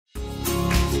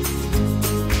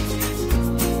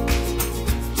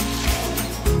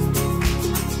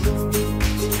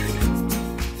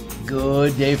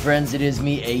Good day, friends. It is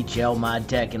me,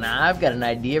 HLModTech, and I've got an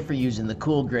idea for using the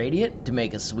cool gradient to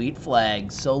make a sweet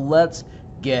flag. So let's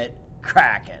get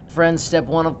cracking. Friends, step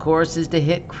one, of course, is to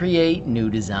hit Create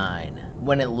New Design.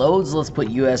 When it loads, let's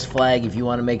put US flag. If you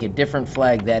want to make a different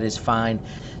flag, that is fine.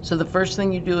 So the first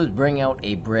thing you do is bring out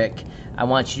a brick. I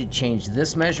want you to change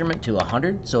this measurement to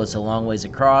 100, so it's a long ways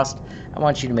across. I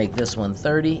want you to make this one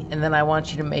 30, and then I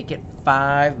want you to make it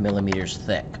 5 millimeters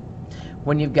thick.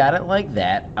 When you've got it like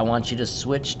that, I want you to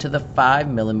switch to the 5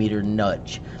 millimeter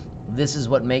nudge. This is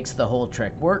what makes the whole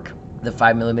trick work. The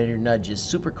 5 millimeter nudge is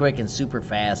super quick and super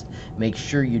fast. Make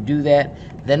sure you do that.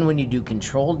 Then when you do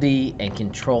Control D and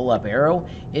Control up arrow,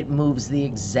 it moves the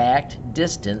exact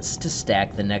distance to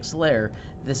stack the next layer.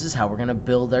 This is how we're going to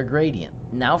build our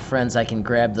gradient. Now, friends, I can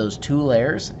grab those two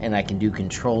layers and I can do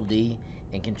Control D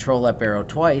and Control up arrow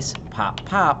twice, pop,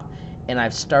 pop, and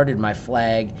I've started my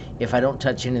flag. If I don't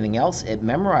touch anything else, it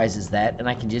memorizes that, and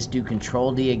I can just do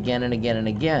Control D again and again and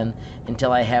again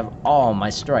until I have all my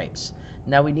stripes.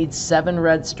 Now we need 7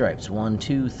 red stripes. 1,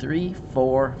 2, 3,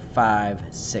 4,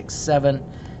 5, 6,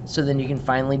 7. So then you can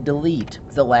finally delete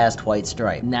the last white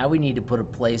stripe. Now we need to put a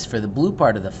place for the blue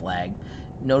part of the flag.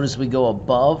 Notice we go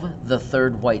above the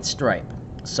 3rd white stripe.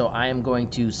 So I am going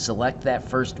to select that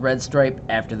first red stripe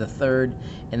after the 3rd,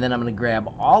 and then I'm going to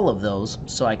grab all of those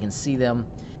so I can see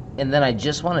them, and then I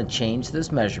just want to change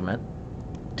this measurement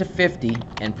to 50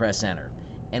 and press enter,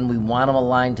 and we want them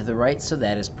aligned to the right, so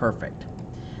that is perfect.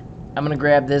 I'm going to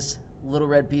grab this little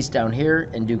red piece down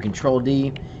here and do Control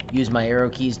D, use my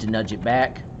arrow keys to nudge it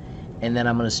back, and then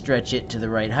I'm going to stretch it to the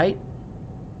right height.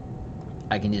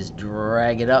 I can just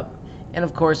drag it up, and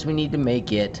of course we need to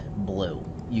make it blue.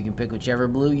 You can pick whichever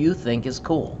blue you think is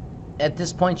cool. At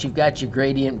this point, you've got your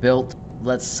gradient built.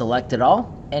 Let's select it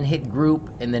all and hit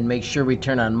group, and then make sure we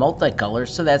turn on multicolor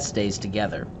so that stays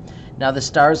together. Now the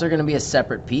stars are going to be a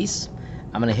separate piece.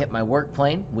 I'm going to hit my work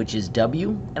plane, which is W,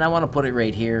 and I want to put it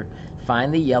right here.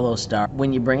 Find the yellow star.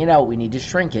 When you bring it out, we need to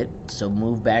shrink it, so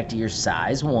move back to your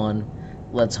size 1.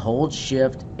 Let's hold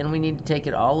shift, and we need to take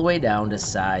it all the way down to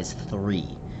size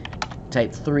 3.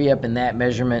 Type 3 up in that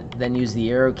measurement, then use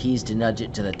the arrow keys to nudge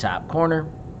it to the top corner.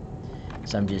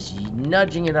 So I'm just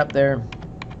nudging it up there,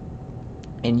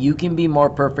 and you can be more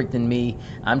perfect than me.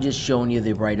 I'm just showing you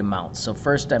the right amount. So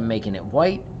first I'm making it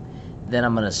white, then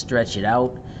I'm going to stretch it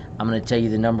out. I'm going to tell you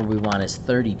the number we want is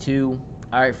 32.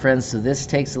 Alright, friends, so this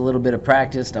takes a little bit of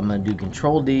practice. I'm going to do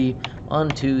Control D, 1,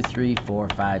 2, 3, 4,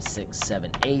 5, 6,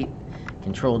 7, 8,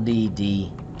 Control D,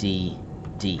 D, D,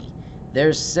 D.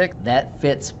 There's 6. That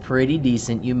fits pretty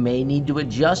decent. You may need to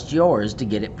adjust yours to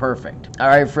get it perfect.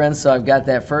 Alright, friends, so I've got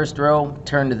that first row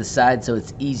turned to the side so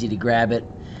it's easy to grab it.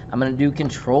 I'm going to do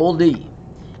Control D,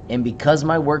 and because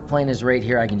my work plane is right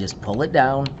here, I can just pull it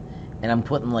down, and I'm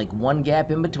putting like one gap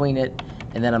in between it,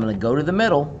 and then I'm going to go to the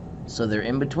middle so they're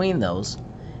in between those,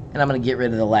 and I'm going to get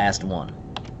rid of the last one.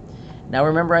 Now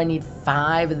remember, I need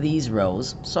 5 of these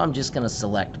rows, so I'm just going to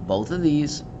select both of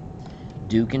these,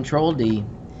 do Control D,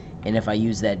 and if I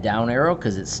use that down arrow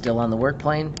because it's still on the work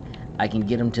plane, I can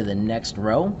get them to the next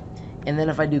row. And then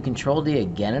if I do Control D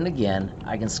again and again,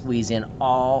 I can squeeze in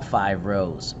all 5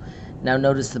 rows. Now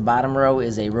notice the bottom row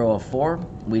is a row of 4.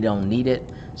 We don't need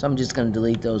it, so I'm just going to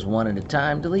delete those one at a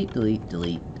time. Delete, delete,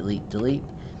 delete, delete, delete.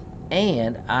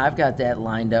 And I've got that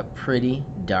lined up pretty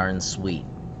darn sweet.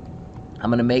 I'm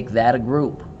going to make that a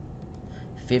group.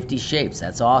 50 shapes,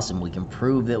 that's awesome. We can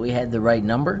prove that we had the right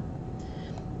number.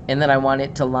 And then I want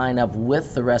it to line up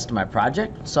with the rest of my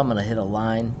project, so I'm going to hit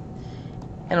Align,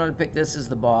 and I'm going to pick this as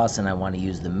the boss, and I want to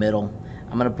use the middle.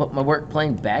 I'm going to put my work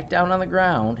plane back down on the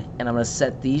ground, and I'm going to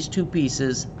set these 2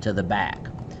 pieces to the back.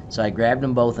 So I grabbed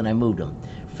them both and I moved them.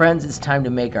 Friends, it's time to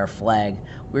make our flag.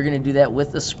 We're going to do that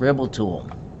with the scribble tool.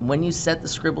 When you set the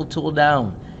scribble tool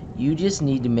down, you just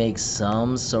need to make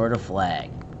some sort of flag.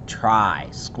 Try,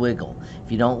 squiggle.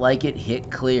 If you don't like it,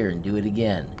 hit clear and do it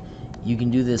again. You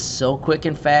can do this so quick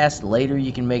and fast. Later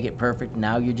you can make it perfect.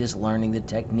 Now you're just learning the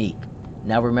technique.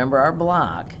 Now remember, our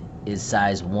block is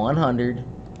size 100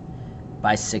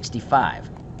 by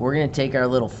 65. We're going to take our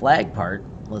little flag part.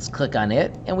 Let's click on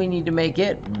it, and we need to make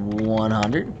it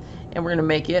 100, and we're going to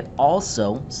make it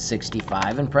also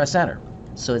 65 and press enter.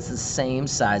 So it's the same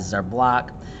size as our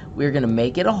block. We're going to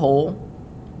make it a hole,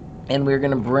 and we're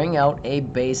going to bring out a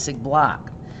basic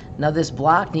block. Now this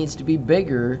block needs to be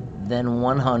bigger than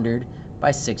 100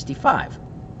 by 65.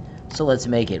 So let's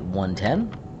make it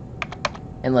 110,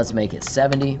 and let's make it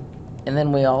 70, and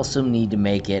then we also need to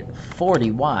make it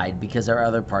 40 wide because our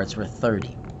other parts were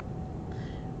 30.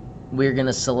 We're going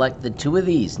to select the 2 of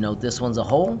these. Note this one's a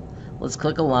hole. Let's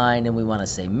click Align, and we want to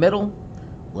say middle.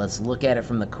 Let's look at it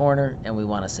from the corner, and we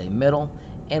want to say middle,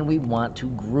 and we want to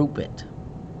group it.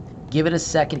 Give it a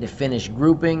second to finish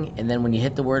grouping, and then when you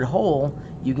hit the word whole,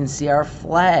 you can see our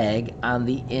flag on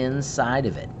the inside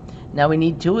of it. Now we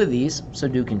need 2 of these, so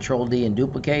do Control D and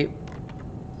duplicate,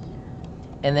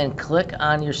 and then click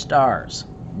on your stars.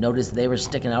 Notice they were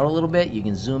sticking out a little bit. You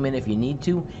can zoom in if you need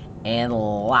to and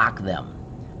lock them.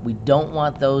 We don't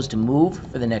want those to move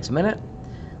for the next minute.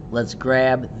 Let's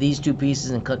grab these 2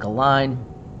 pieces and click align.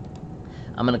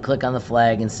 I'm going to click on the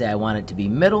flag and say I want it to be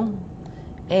middle,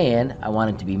 and I want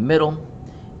it to be middle.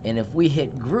 And if we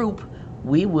hit group,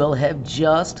 we will have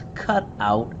just cut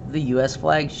out the US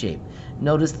flag shape.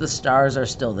 Notice the stars are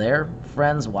still there.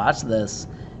 Friends, watch this.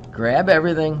 Grab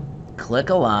everything, click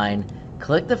align,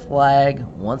 click the flag.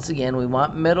 Once again, we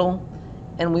want middle,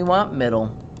 and we want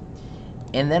middle.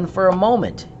 And then for a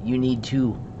moment, you need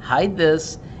to hide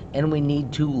this, and we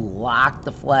need to lock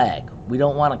the flag. We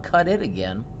don't want to cut it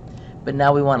again, but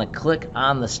now we want to click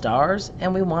on the stars,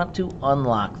 and we want to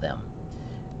unlock them.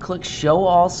 Click show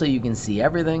all so you can see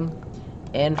everything,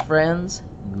 and friends,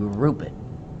 group it.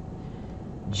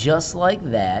 Just like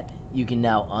that, you can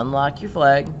now unlock your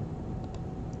flag,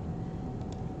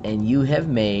 and you have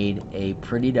made a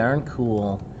pretty darn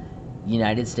cool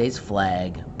United States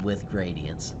flag with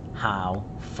gradients. How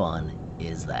fun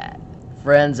is that?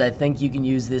 Friends, I think you can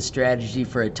use this strategy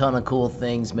for a ton of cool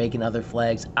things, making other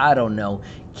flags. I don't know.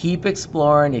 Keep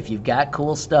exploring. If you've got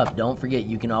cool stuff, don't forget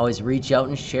you can always reach out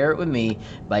and share it with me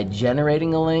by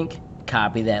generating a link.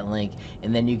 Copy that link,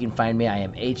 and then you can find me. I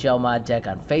am HLModTech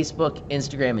on Facebook,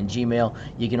 Instagram, and Gmail.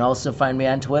 You can also find me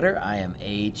on Twitter. I am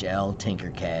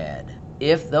Tinkercad.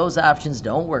 If those options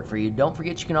don't work for you, don't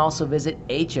forget you can also visit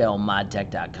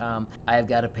HLModTech.com. I've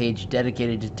got a page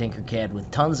dedicated to Tinkercad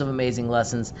with tons of amazing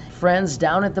lessons. Friends,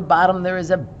 down at the bottom there is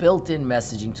a built-in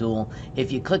messaging tool.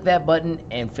 If you click that button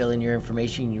and fill in your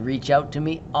information, you reach out to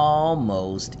me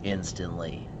almost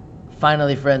instantly.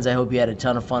 Finally, friends, I hope you had a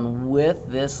ton of fun with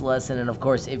this lesson, and of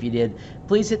course, if you did,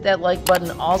 please hit that like button.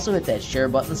 Also hit that share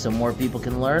button so more people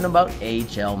can learn about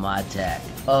HLModTech.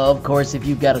 Of course, if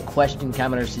you've got a question,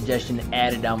 comment, or suggestion,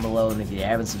 add it down below, and if you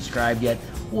haven't subscribed yet,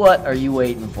 what are you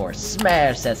waiting for?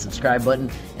 Smash that subscribe button,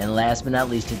 and last but not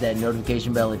least, hit that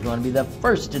notification bell if you want to be the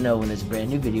first to know when there's a brand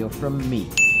new video from me,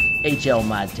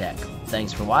 HLModTech.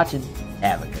 Thanks for watching.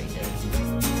 Have a great day.